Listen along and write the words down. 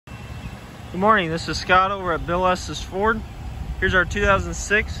Good morning, this is Scott over at Bill Estes Ford. Here's our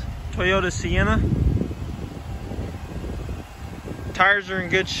 2006 Toyota Sienna. Tires are in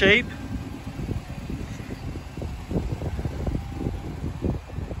good shape.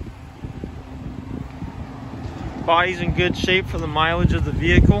 Body's in good shape for the mileage of the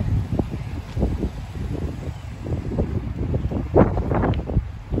vehicle.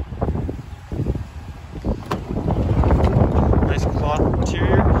 Nice cloth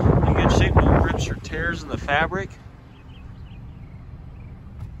interior, in good shape, no rips or tears in the fabric.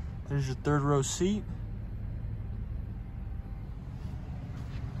 There's your third row seat.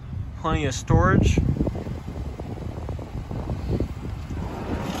 Plenty of storage.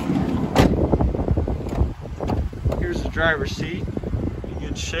 Here's the driver's seat, in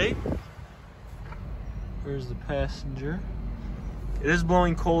good shape. Here's the passenger. It is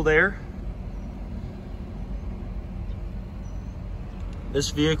blowing cold air. This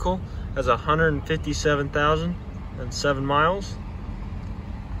vehicle has 157,007 miles.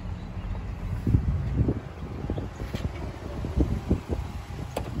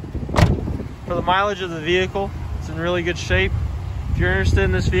 For the mileage of the vehicle, it's in really good shape. If you're interested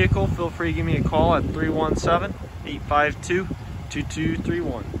in this vehicle, feel free to give me a call at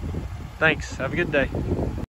 317-852-2231. Thanks, have a good day.